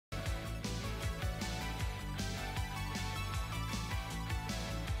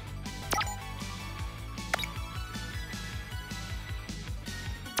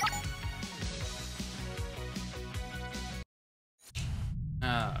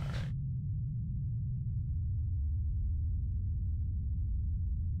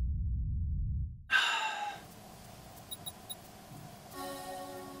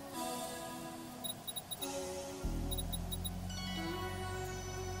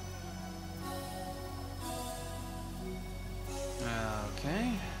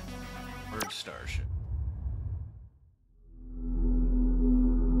starship.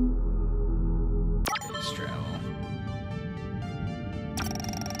 Space travel.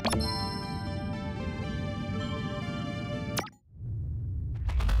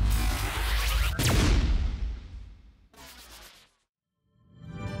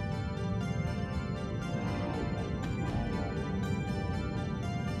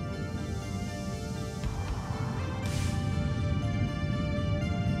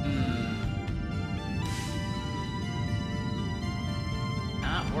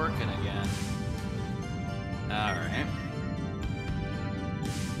 Working again. All right.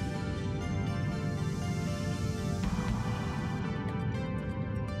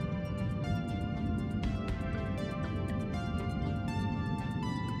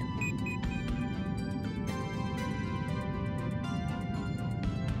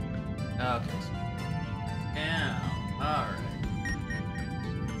 Okay. Now, all right.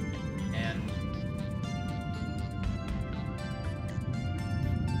 And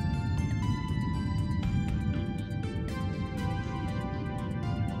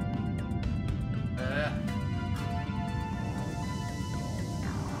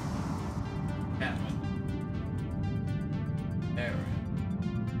there we go.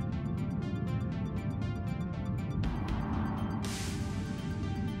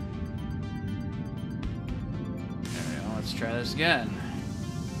 Let's try this again.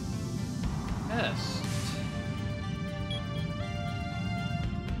 Test.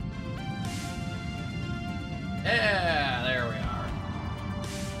 Yeah, there we are.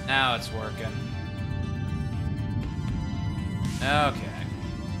 Now it's working. Okay.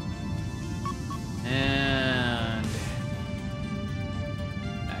 And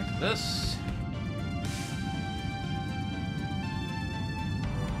back to this.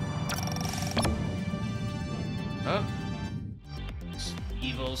 Oh.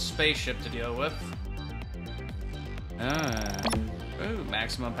 Evil spaceship to deal with. Ooh,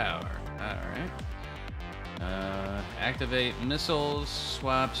 maximum power. Alright. Activate missiles.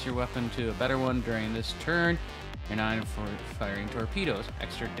 Swaps your weapon to a better one during this turn. You're not for firing torpedoes.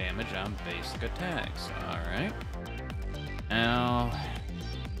 Extra damage on basic attacks. Alright. Now,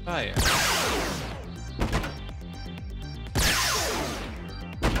 fire.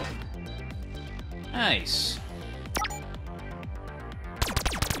 Nice.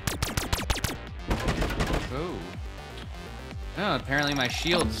 Ooh. Oh, apparently my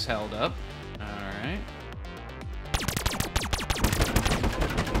shield's held up. Alright.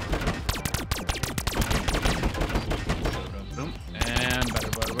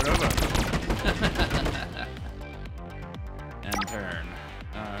 And and turn.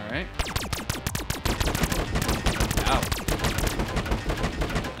 Alright. Ow.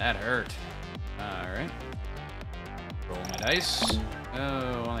 That hurt. Alright. Roll my dice.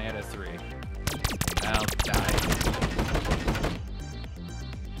 Oh, only had a 3. I'll die.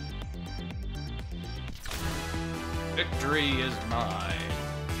 Victory is mine.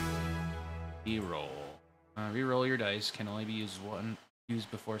 Reroll. Reroll your dice. Can only be used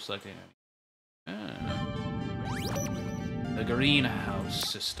before selecting any. The greenhouse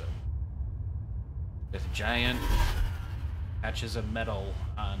system. With giant patches of metal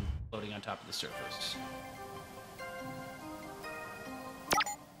floating on top of the surface.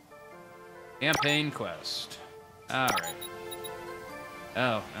 Campaign quest. Alright.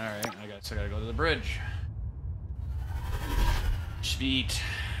 Oh, alright. I guess I gotta go to the bridge. Sweet.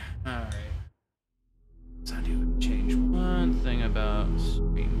 Alright. So I do change one thing about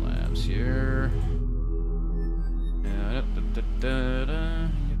Streamlabs here.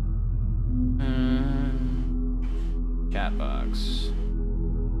 Chat box.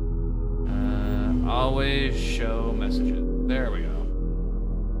 Always show messages. There we go.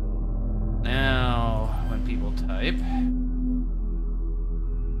 Now, when people type,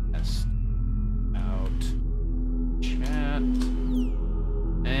 test out chat,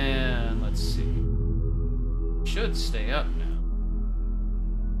 and let's see. Should stay up now.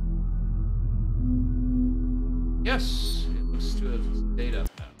 Yes, it looks to have stayed up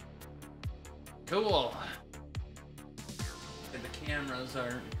now. Cool. And the cameras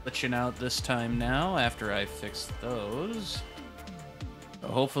are glitching out this time now after I fixed those. So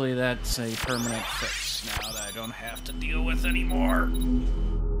hopefully that's a permanent fix now that I don't have to deal with anymore.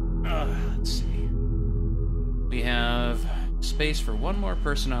 Let's see. We have space for one more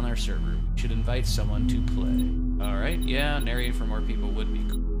person on our server. We should invite someone to play. Alright, yeah, narrate for more people would be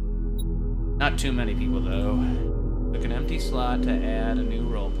cool. Not too many people though. Took an empty slot to add a new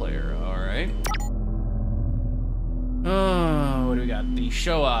role player. Alright. Oh, what do we got? The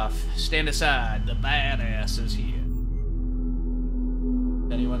show off. Stand aside. The badass is here.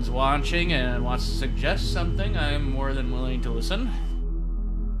 If anyone's watching and wants to suggest something, I'm more than willing to listen.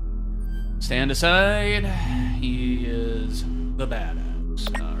 Stand aside. He is the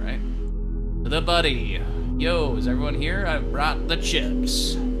badass. Alright. The buddy. Yo, is everyone here? I brought the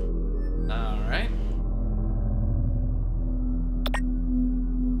chips. Alright.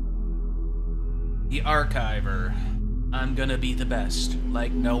 The archiver. I'm gonna be the best,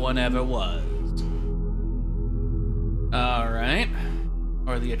 like no one ever was. Alright.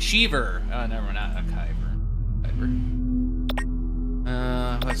 Or the achiever. Oh, never, not archiver.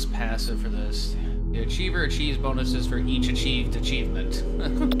 What's passive for this? The achiever achieves bonuses for each achieved achievement.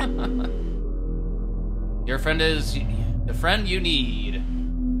 Your friend is the friend you need.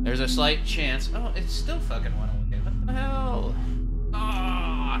 There's a slight chance. Oh, it still fucking went away. What the hell?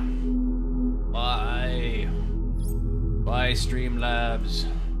 Ah! Why? Why Streamlabs?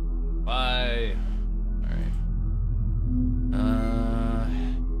 Why? Alright.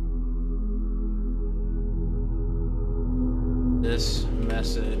 This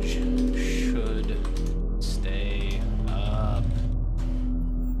message should stay up.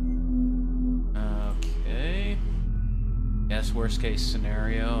 Okay. Guess worst case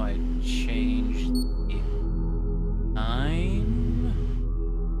scenario, I changed the time.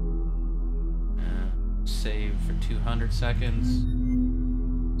 Save for 200 seconds.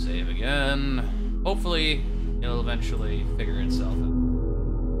 Save again. Hopefully, it'll eventually figure itself out.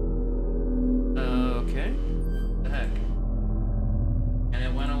 Okay. What the heck? And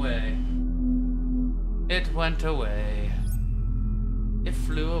it went away. It went away. It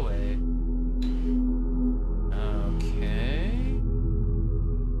flew away. Okay.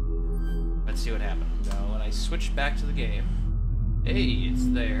 Let's see what happens. Now, when I switch back to the game, hey, it's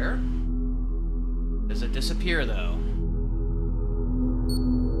there. Does it disappear, though?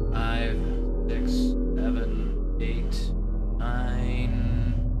 5, 6, 7, 8,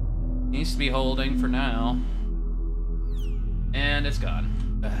 9. Needs to be holding for now. And it's gone.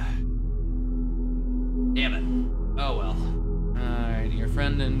 Damn it. Oh well. Alright, your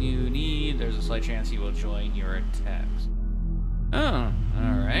friend and you need. There's a slight chance he will join your attacks. Oh,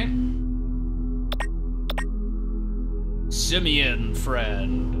 alright. Simian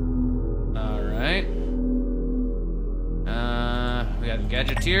friend. Alright. We got a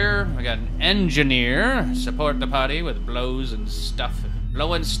gadgeteer, we got an engineer. Support the party with blowing stuff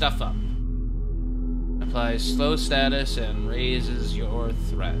up. Applies slow status and raises your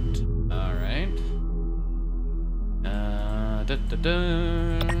threat. Alright.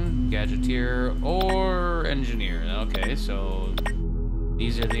 Gadgeteer or engineer. Okay, so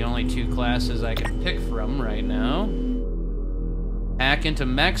these are the only two classes I can pick from right now. Hack into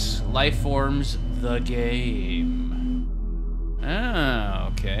mechs, life forms, the game. Ah,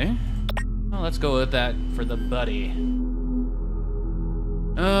 okay. Well, let's go with that for the buddy.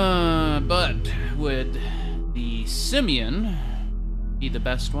 But would the simian be the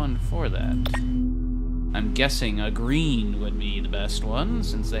best one for that? I'm guessing a green would be the best one,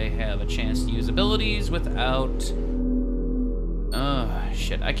 since they have a chance to use abilities without... Oh,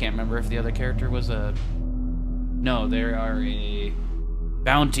 shit, I can't remember if the other character was a... No, they are a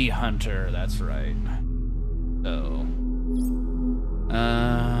bounty hunter, that's right. So...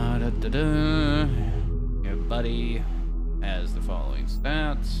 Your buddy has the following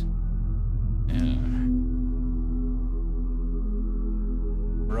stats. Yeah.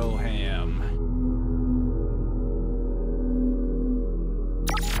 Broham.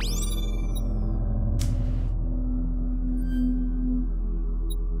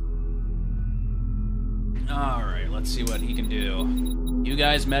 Alright, let's see what he can do. You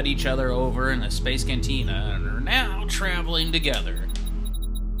guys met each other over in a space cantina and are now traveling together.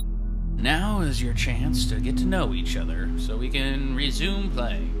 Now is your chance to get to know each other, so we can resume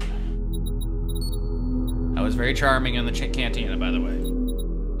playing. I was very charming in the cantina, by the way.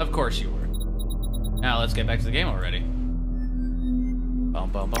 Of course you were. Now let's get back to the game already. Bum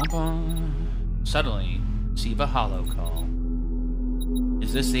bum bum bum. Suddenly, receive a holo call.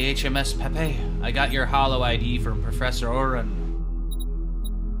 Is this the HMS Pepe? I got your holo ID from Professor Oren.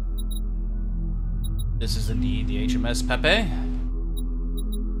 This is indeed the HMS Pepe.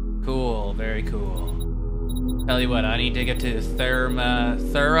 Cool, very cool. Tell you what, I need to get to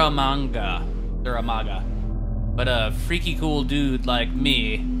Thuramanga. But a freaky cool dude like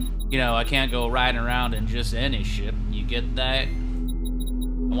me, you know, I can't go riding around in just any ship. You get that? I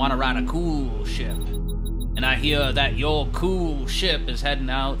want to ride a cool ship. And I hear that your cool ship is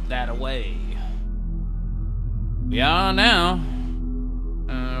heading out that way. We are now.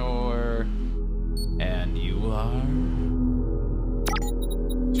 And you are...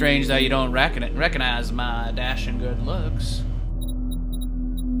 Strange that you don't recognize my dashing good looks.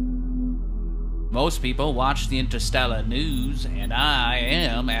 Most people watch the interstellar news, and I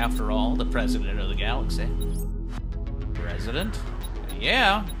am, after all, the president of the galaxy. President?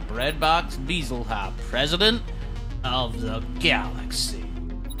 Yeah, Breadbox Beazelhop, president of the galaxy.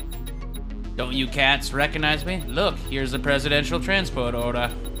 Don't you cats recognize me? Look, here's the presidential transport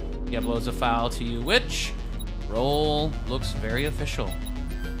order. He uploads a file to you, which roll looks very official.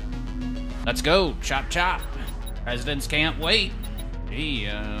 Let's go, chop chop. Presidents can't wait. Gee,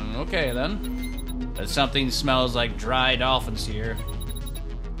 okay then. But something smells like dry dolphins here.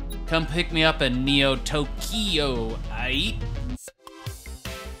 Come pick me up in Neo-Tokyo, aight?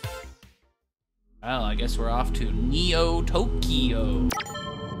 Well, I guess we're off to Neo-Tokyo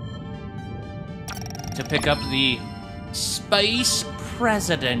to pick up the Space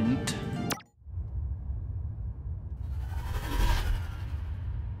President.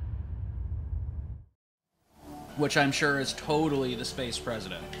 Which I'm sure is totally the Space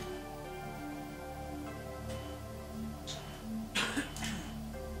President.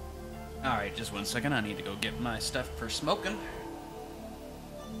 Alright, just one second. I need to go get my stuff for smoking.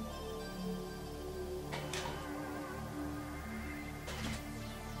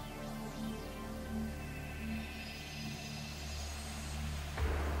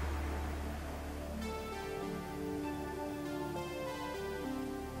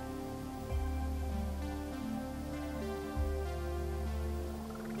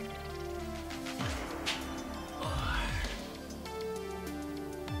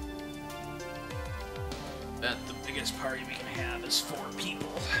 Bet the biggest party we can have is 4 people.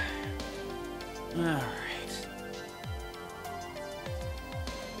 Alright.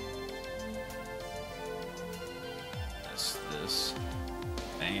 This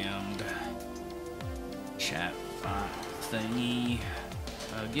band chat file thingy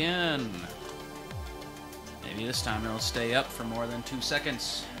again. Maybe this time it'll stay up for more than 2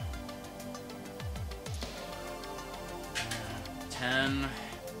 seconds. 10.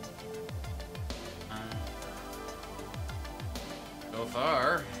 So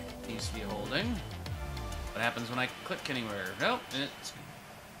far, seems to be holding. What happens when I click anywhere? Nope, it's...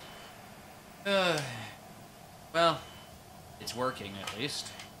 well, it's working at least.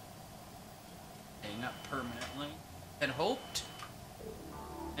 Staying up permanently. Had hoped.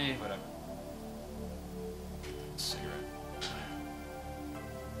 Eh, whatever. Cigarette.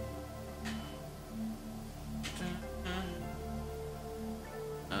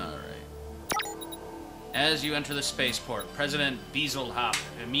 As you enter the spaceport, President Beazelhop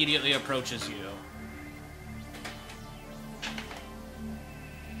immediately approaches you.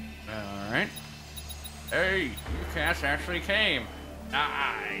 Alright. Hey, you cats actually came.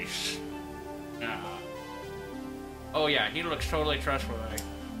 Nice. Oh yeah, he looks totally trustworthy.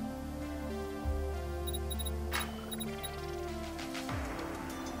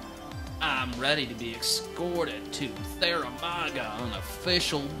 I'm ready to be escorted to Theramaga on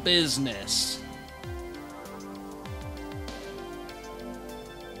official business.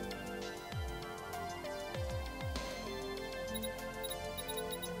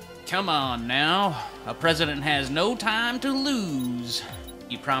 Come on now. A president has no time to lose.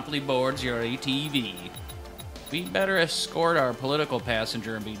 He promptly boards your ATV. We'd better escort our political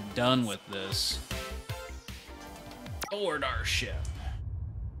passenger and be done with this. Board our ship.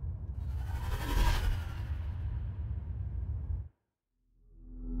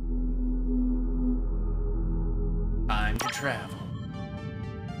 Time to travel.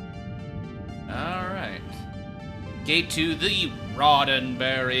 All right. Gate to the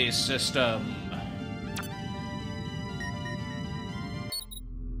Roddenberry system.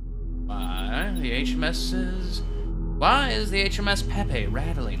 Why is the HMS Pepe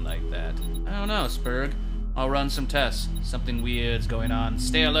rattling like that? I don't know, Spurg. I'll run some tests. Something weird's going on.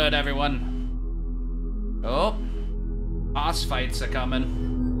 Stay alert, everyone. Oh, boss fights are coming.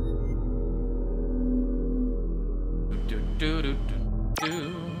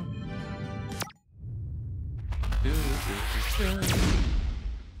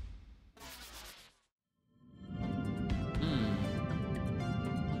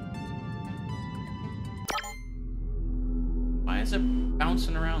 Why is it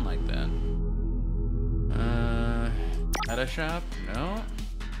bouncing around like that? At a shop? No.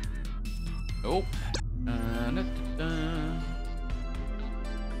 Nope.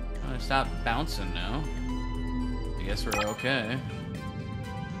 Stop bouncing now. I guess we're okay.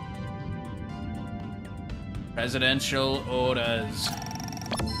 Presidential orders.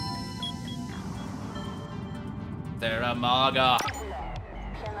 Theramaga.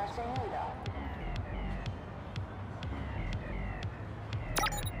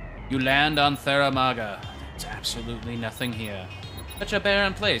 You land on Theramaga. There's absolutely nothing here. Such a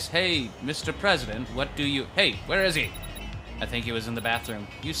barren place. Hey, Mr. President, what do you... Hey, where is he? I think he was in the bathroom.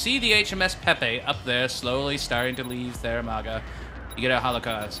 You see the HMS Pepe up there slowly starting to leave Theramaga. You get a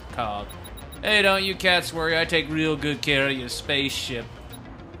Holocaust call. Hey, don't you cats worry. I take real good care of your spaceship.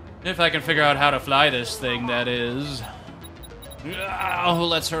 If I can figure out how to fly this thing, that is. Oh,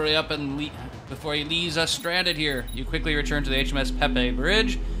 let's hurry up and before he leaves us stranded here. You quickly return to the HMS Pepe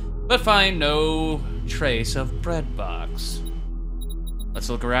bridge, but find no trace of bread box. Let's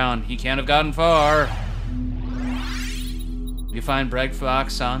look around. He can't have gotten far. You find bread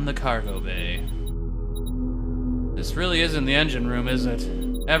box on the cargo bay. This really isn't the engine room, is it?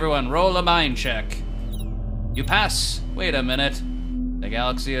 Everyone, roll a mind check. You pass. Wait a minute. The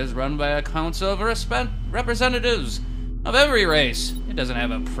galaxy is run by a council of representatives of every race. It doesn't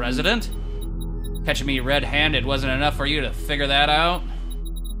have a president. Catching me red-handed wasn't enough for you to figure that out?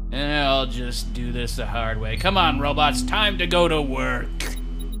 I'll just do this the hard way. Come on, robots, time to go to work.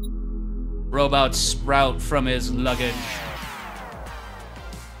 Robot sprout from his luggage.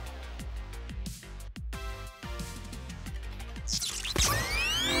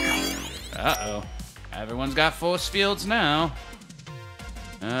 Uh-oh. Everyone's got force fields now.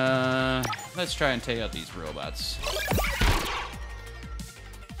 Let's try and take out these robots.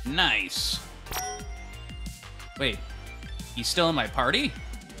 Nice. Wait, he's still in my party?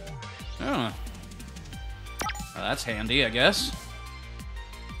 Oh. Well, that's handy, I guess.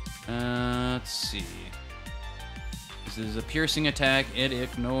 Let's see. This is a piercing attack. It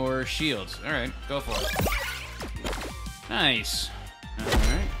ignores shields. Alright, go for it. Nice.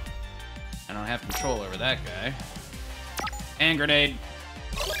 Alright. I don't have control over that guy. Hand grenade.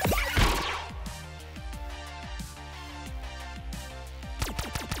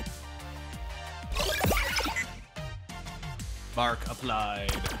 Mark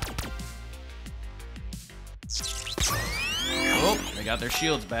applied. Oh, they got their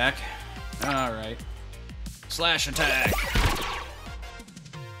shields back. Alright. Slash attack.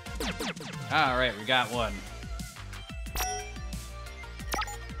 Alright, we got one.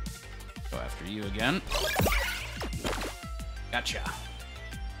 Go after you again. Gotcha.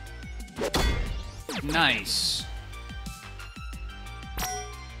 Nice.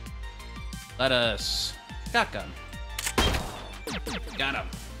 Let us... Shotgun. Got him.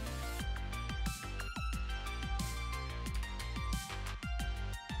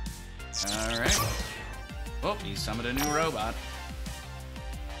 Alright. Oh, he summoned a new robot.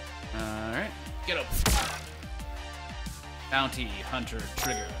 Alright. Get him. Bounty Hunter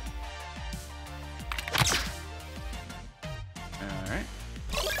trigger. Alright.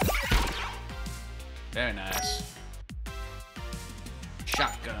 Very nice.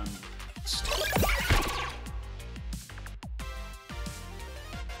 Shotgun.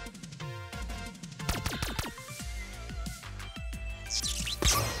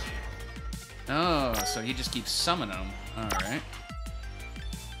 Oh, so he just keeps summoning them. Alright.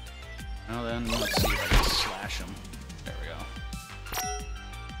 Well then, let's see if I can slash him. There we go.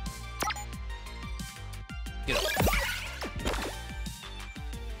 Get up.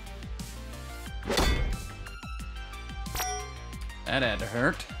 That had to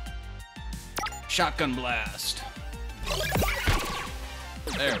hurt. Shotgun blast.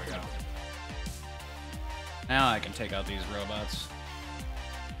 There we go. Now I can take out these robots.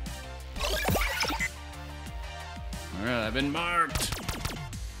 Alright, I've been marked.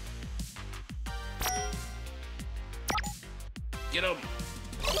 Get him.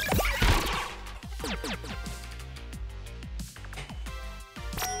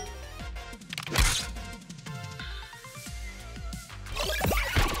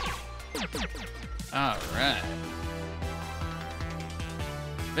 Alright.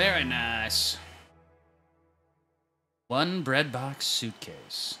 Very nice. One bread box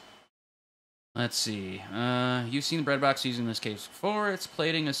suitcase. Let's see. You've seen the bread box using this case before. Its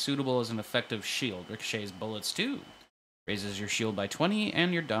plating is suitable as an effective shield. Ricochets bullets too. Raises your shield by 20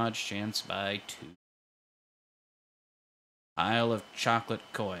 and your dodge chance by 2. Pile of chocolate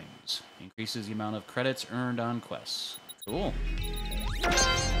coins. Increases the amount of credits earned on quests. Cool.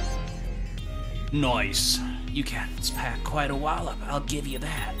 Nice. You cats pack quite a wallop, I'll give you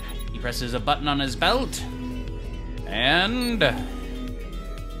that. He presses a button on his belt. And...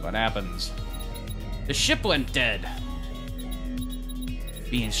 what happens? The ship went dead.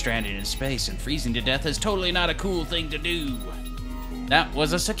 Being stranded in space and freezing to death is totally not a cool thing to do. That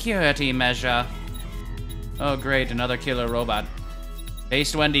was a security measure. Oh great, another killer robot.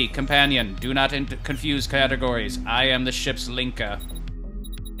 Based Wendy, companion, do not confuse categories. I am the ship's linker.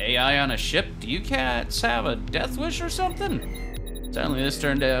 AI on a ship? Do you cats have a death wish or something? Suddenly this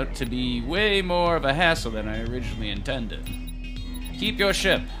turned out to be way more of a hassle than I originally intended. Keep your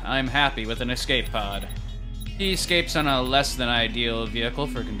ship. I'm happy with an escape pod. He escapes on a less than ideal vehicle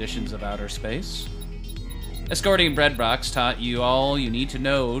for conditions of outer space. Escorting breadbox taught you all you need to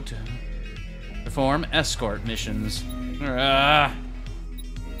know to perform escort missions.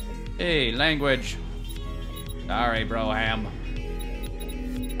 Hey, language. Sorry, Broham.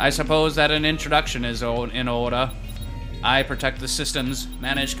 I suppose that an introduction is in order. I protect the systems,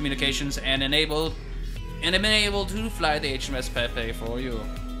 manage communications, and am able to fly the HMS Pepe for you.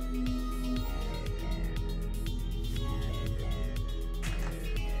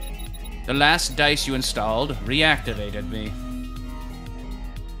 The last dice you installed reactivated me.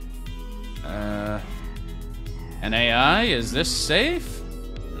 An AI? Is this safe?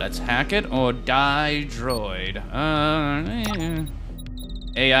 Let's hack it or die, droid.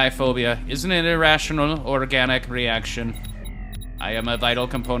 AI phobia is an irrational, organic reaction. I am a vital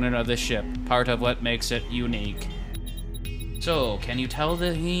component of the ship, part of what makes it unique. So, can you tell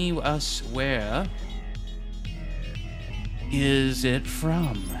us where is it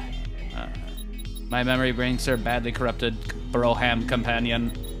from? My memory brings her badly corrupted Broham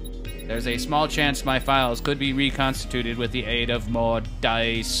companion. There's a small chance my files could be reconstituted with the aid of more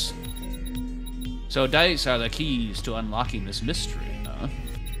dice. So dice are the keys to unlocking this mystery, huh?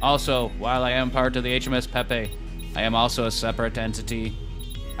 Also, while I am part of the HMS Pepe, I am also a separate entity.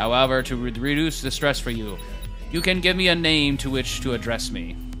 However, to reduce the stress for you, you can give me a name to which to address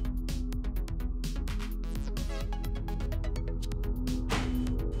me.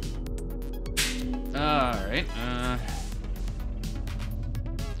 Alright,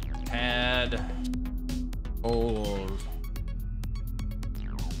 Tadpole.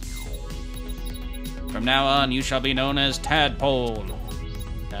 From now on, you shall be known as Tadpole.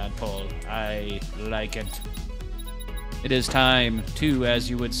 Tadpole, I like it. It is time to, as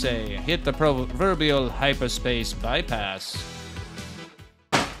you would say, hit the proverbial hyperspace bypass.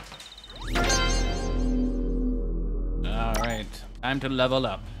 Alright, time to level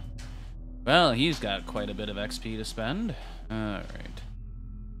up. Well, he's got quite a bit of XP to spend. Alright.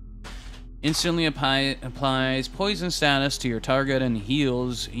 Instantly applies poison status to your target and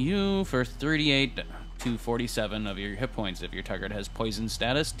heals you for 38 to 47 of your hit points. If your target has poison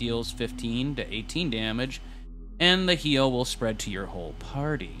status, deals 15 to 18 damage, and the heal will spread to your whole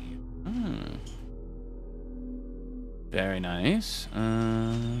party. Very nice.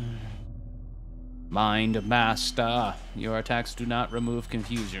 Mind Master. Your attacks do not remove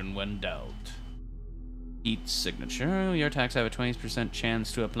confusion when dealt. Heat signature. Your attacks have a 20%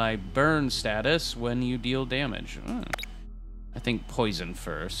 chance to apply burn status when you deal damage. I think poison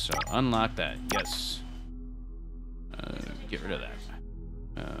first, so unlock that. Yes. Get rid of that.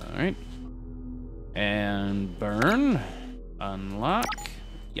 Alright. And burn. Unlock.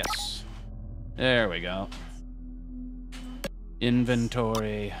 Yes. There we go.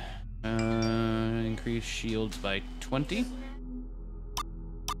 Inventory. Increase shields by 20.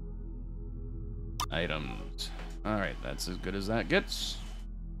 Items. Alright, that's as good as that gets.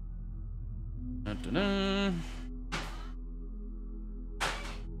 Da-da-da.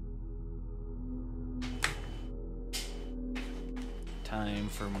 Time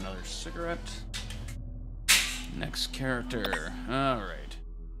for another cigarette. Next character. Alright.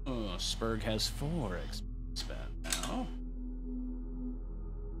 Oh, Spurg has 4 XP spent now.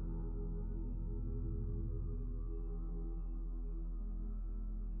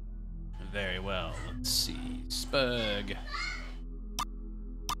 Very well. Let's see. Spug.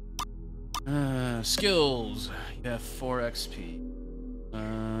 Skills. You have 4 XP.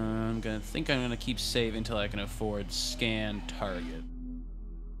 I'm gonna keep saving until I can afford scan target.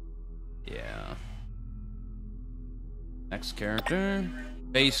 Yeah. Next character.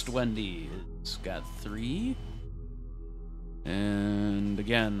 Based Wendy. It's got 3. And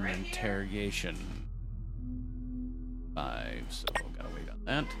again, interrogation. 5. So gotta wait on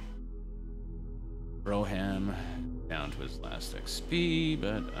that. Broham down to his last XP,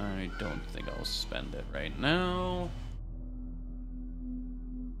 but I don't think I'll spend it right now.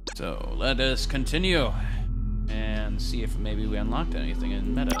 So let us continue and see if maybe we unlocked anything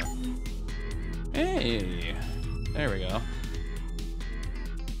in meta. Hey, there we go.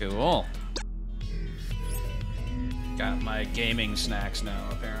 Cool. Got my gaming snacks now,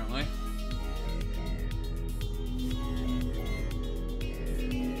 apparently.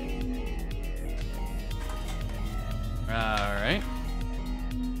 Alright.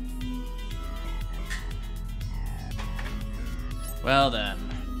 Well then.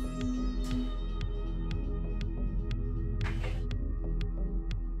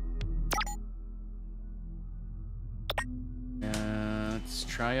 Let's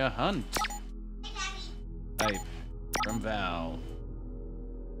try a hunt. Type from Val.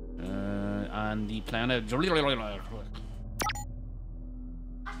 On the planet...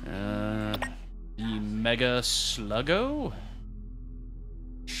 The Mega Sluggo?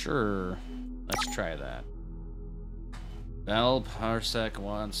 Sure. Let's try that. Val Parsec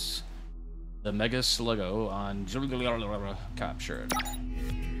wants the Mega Sluggo on captured.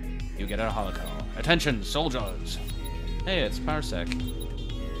 You get a holocall. Attention, soldiers! Hey, it's Parsec.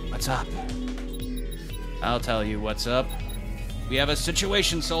 What's up? I'll tell you what's up. We have a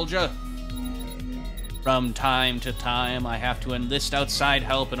situation, soldier. From time to time, I have to enlist outside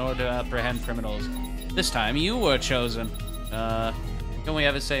help in order to apprehend criminals. This time, you were chosen. Can we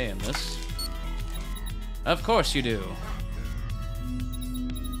have a say in this? Of course you do.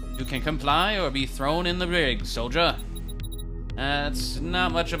 You can comply or be thrown in the rig, soldier. That's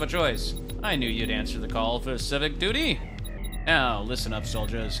not much of a choice. I knew you'd answer the call for civic duty. Now, listen up,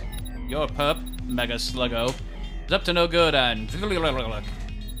 soldiers. Your pup, Mega Sluggo, is up to no good on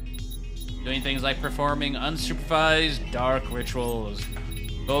doing things like performing unsupervised dark rituals.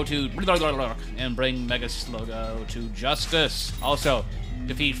 Go to and bring Mega Sluggo to justice. Also,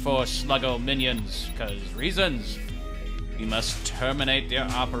 defeat 4 Sluggo minions, because reasons. We must terminate their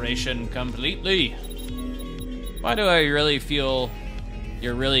operation completely. Why do I really feel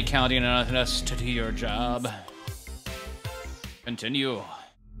you're really counting on us to do your job? Continue.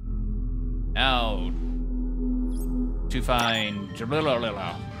 Now, to find...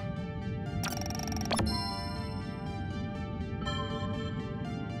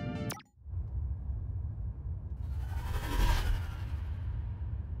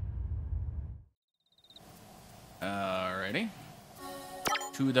 Alrighty.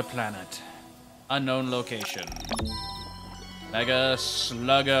 To the planet. Unknown location. Mega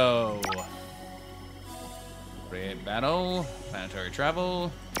Sluggo. Create battle. Planetary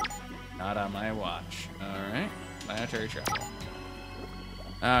travel. Not on my watch. Alright. Planetary travel.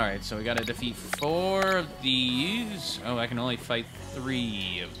 Alright, so we gotta defeat 4 of these. Oh, I can only fight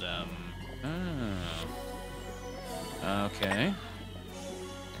 3 of them. Oh. Okay.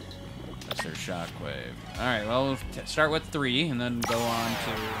 That's their shockwave. Alright, well, we'll start with 3 and then go on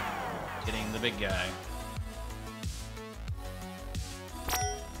to getting the big guy.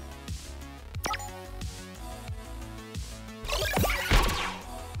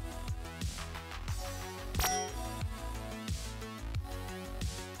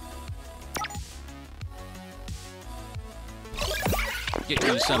 Get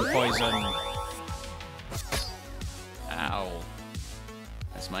you some poison. Ow.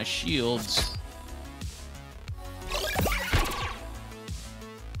 That's my shields.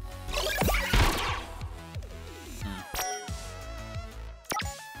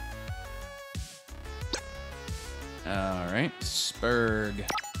 Alright, Spurg.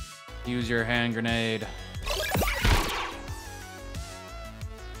 Use your hand grenade.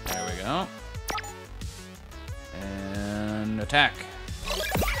 There we go. And attack.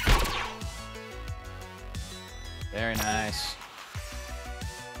 Very nice.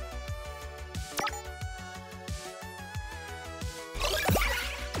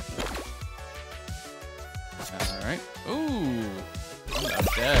 Alright. Ooh. I'm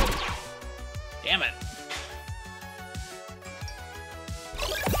about dead. Damn it.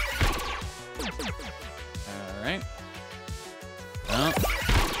 Alright. Oh.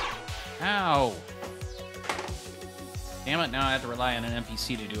 Ow. Damn it, now I have to rely on an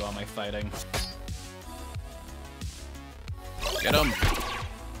NPC to do all my fighting. Get him.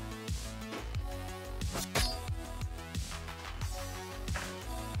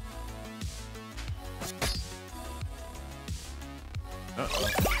 Uh-oh.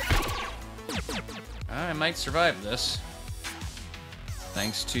 I might survive this.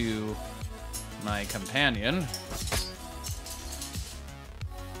 Thanks to my companion.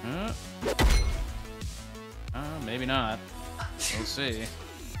 Maybe not. We'll see.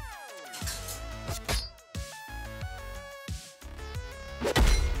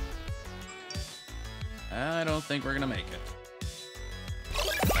 I don't think we're gonna make it.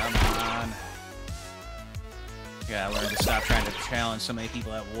 Come on. Gotta learn to stop trying to challenge so many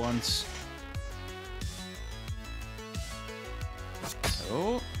people at once.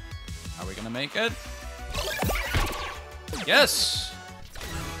 Oh, are we gonna make it? Yes!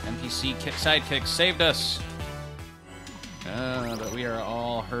 NPC sidekick saved us. But we are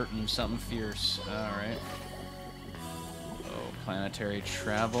all hurting something fierce. Alright. Oh, planetary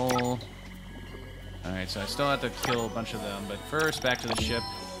travel. Alright, so I still have to kill a bunch of them, but first back to the ship.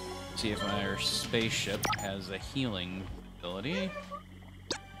 See if our spaceship has a healing ability.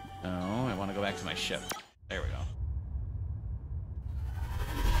 No, I want to go back to my ship. There we go.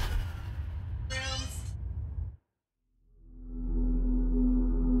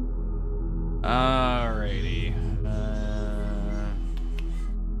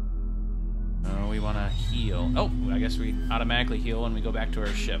 heal. Oh, I guess we automatically heal when we go back to our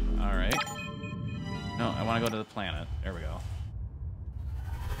ship. Alright. No, I want to go to the planet. There we go.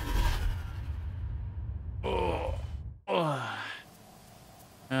 Oh. Oh.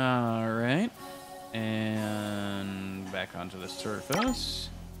 Alright. And back onto the surface.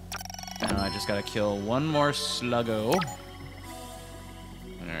 Now I just gotta kill one more sluggo.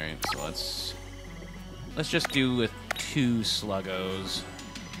 Alright, so let's just do with 2 sluggos.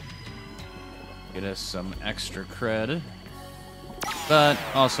 Get us some extra cred. But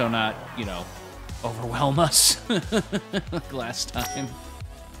also not, you know, overwhelm us like last time.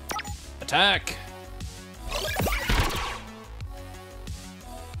 Attack!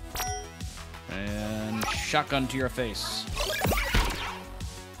 And shotgun to your face.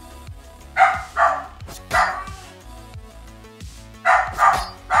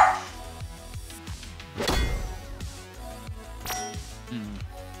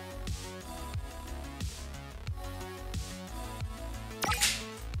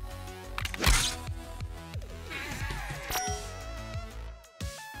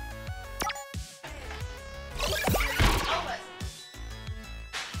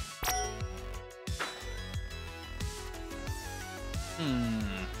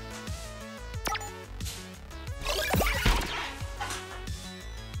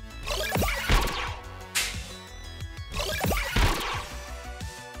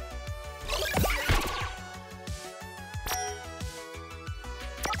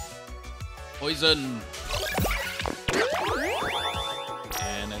 Poison.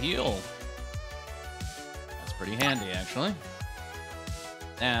 And a heal. That's pretty handy, actually.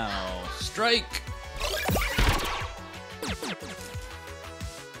 Now, strike.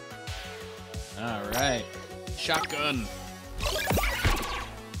 All right. Shotgun.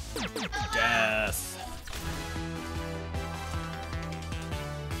 Death.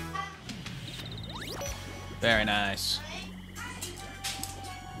 Very nice.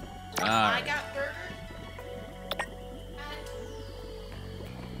 All right.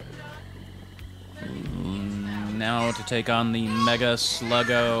 Now to take on the Mega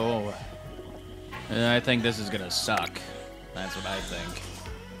Sluggo. I think this is gonna suck. That's what I think.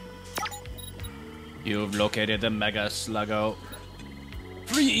 You've located the Mega Sluggo.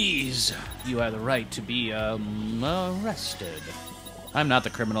 Freeze! You have the right to be, arrested. I'm not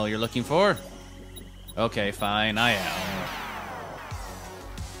the criminal you're looking for. Okay, fine, I am.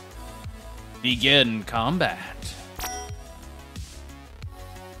 Begin combat.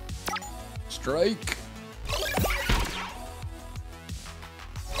 Strike.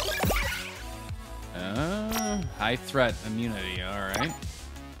 High threat immunity, alright.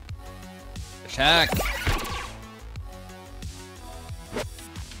 Attack.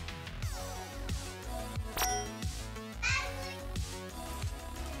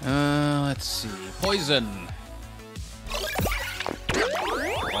 Let's see. Poison.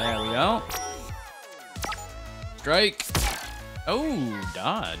 There we go. Strike. Oh,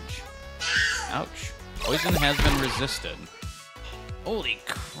 dodge. Ouch. Poison has been resisted. Holy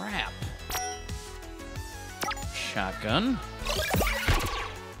crap. Shotgun.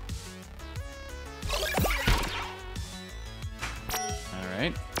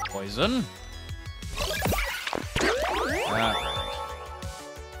 Alright. Poison. Alright.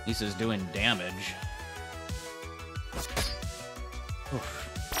 Lisa's doing damage.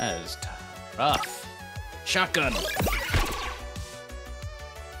 Oof, that is rough. Shotgun.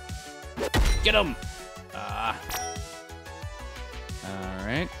 Get him.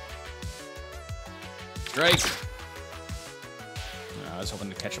 Alright. Strike. I was hoping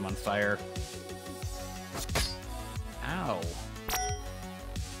to catch him on fire. Ow.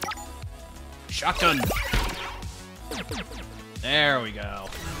 Shotgun. There we go.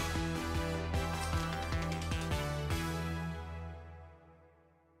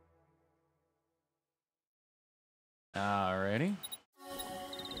 Alrighty.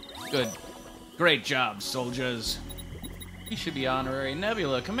 Good. Great job, soldiers. You should be honorary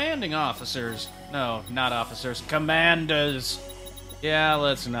Nebula commanding officers. No, not officers. Commanders. Yeah,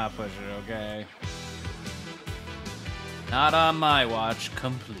 let's not push it, okay? Not on my watch.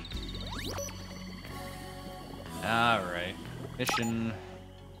 Complete. Alright. Mission.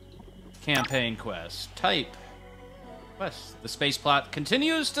 Campaign quest. Type. Quest. The space plot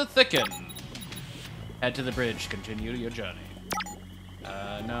continues to thicken. Head to the bridge. Continue your journey.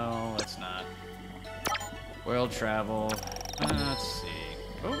 No, let's not. World travel. Let's see.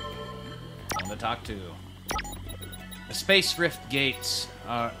 Oh. Someone to talk to. The Space Rift Gates.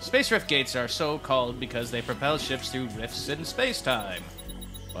 Space Rift Gates are so called because they propel ships through rifts in space-time.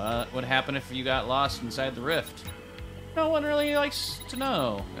 What would happen if you got lost inside the rift? No one really likes to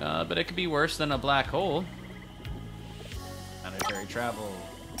know, but it could be worse than a black hole. Planetary travel.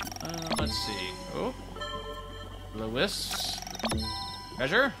 Let's see. Oh. Lewis.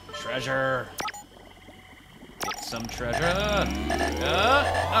 Treasure? Treasure. Get some treasure.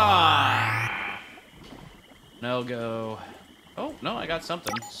 No go. Oh, no, I got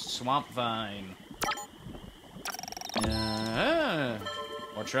something. Swamp vine.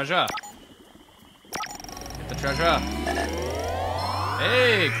 More treasure. Get the treasure.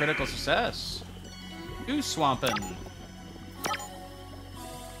 Hey, critical success. Who's swamping?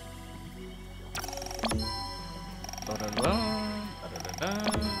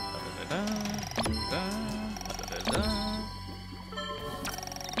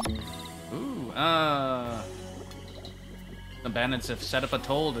 Ooh, the bandits have set up a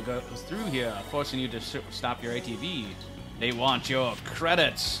toll to go through here, forcing you to stop your ATV. They want your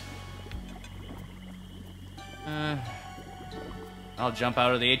credits. I'll jump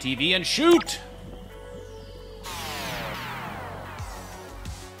out of the ATV and shoot!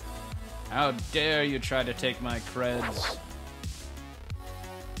 How dare you try to take my creds?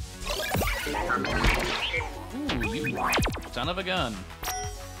 Ooh, you son of a gun.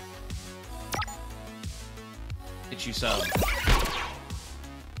 Get you some.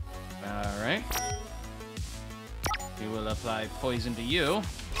 Alright. We will apply poison to you.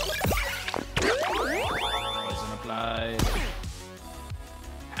 Poison applied.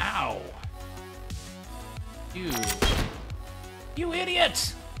 Ow! You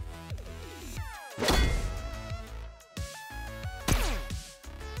idiot!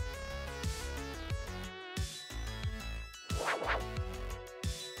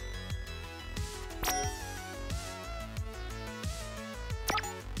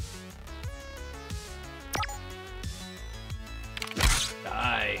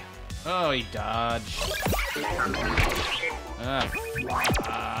 Die. Oh, he dodged.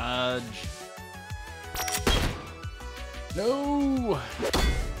 Dodge. No! I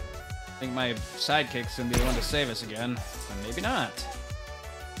think my sidekick's gonna be the one to save us again. But maybe not.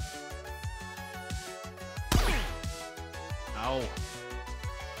 Ow.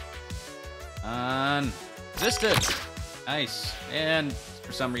 Resisted! Nice. And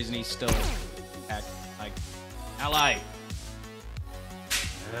for some reason he's still like ally.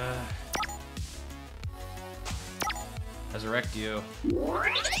 Resurrect you.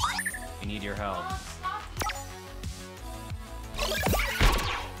 We need your help.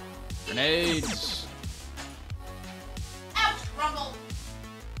 Grenades! Ouch, Rumble!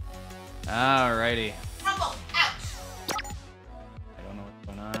 Alrighty. Rumble, ouch! I don't know what's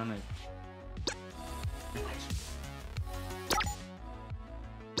going on.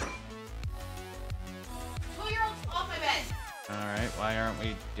 Two-year-olds off my bed. Alright, why aren't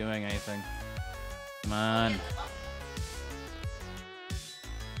we doing anything? Come on.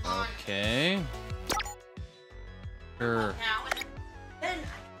 Okay. Sure.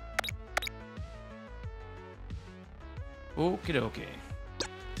 Okie dokie.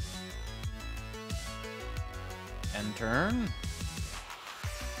 End turn.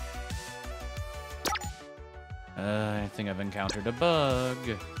 I think I've encountered a bug.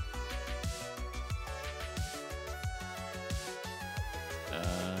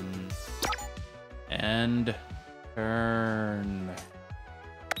 End turn.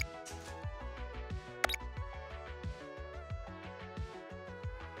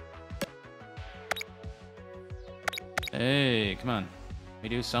 Hey, come on. Let me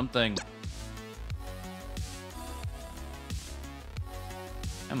do something.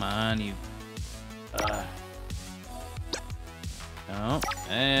 Come on, you... No,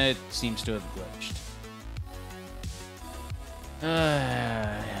 it seems to have glitched.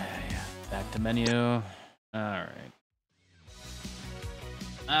 Yeah. Back to menu. Alright.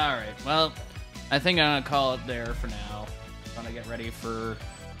 Alright, well, I think I'm gonna call it there for now. I'm gonna get ready for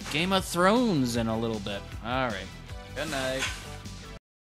Game of Thrones in a little bit. Alright. Good night.